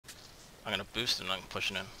I'm gonna boost and I'm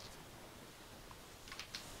pushing in.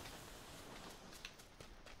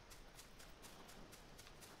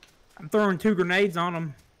 I'm throwing 2 grenades on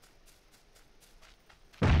them.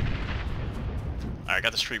 Alright, I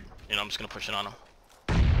got this tree. You know, I'm just gonna push it on him.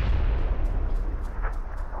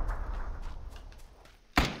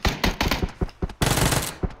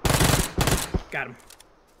 Got him.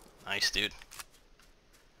 Nice, dude.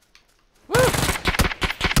 Woo!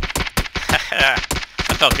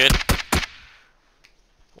 That felt good.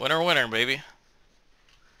 Winner, winner, baby.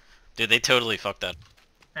 Dude, they totally fucked that.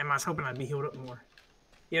 Damn, I was hoping I'd be healed up more.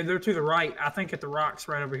 Yeah, they're to the right. I think at the rocks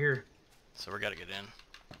right over here. So we gotta get in.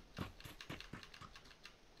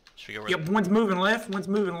 Should we go where? Yep, one's moving left. One's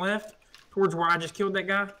moving left towards where I just killed that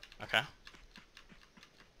guy. Okay.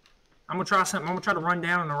 I'm gonna try something. I'm gonna try to run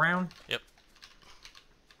down and around. Yep.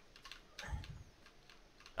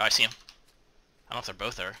 Oh, I see him. I don't know if they're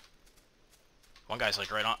both there. One guy's like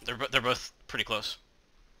right on. They're both pretty close.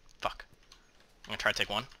 Fuck. I'm gonna try to take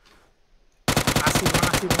one. I see one.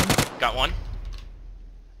 I see one. Got one.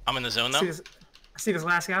 I'm in the zone though. I see this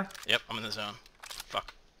last guy. Yep, I'm in the zone.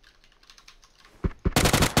 Fuck.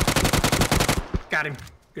 Got him.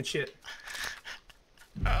 Good shit.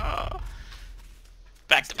 Back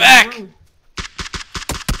to back.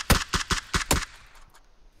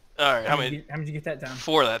 All right, how many? How did you get that down?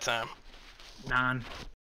 4 that time. 9.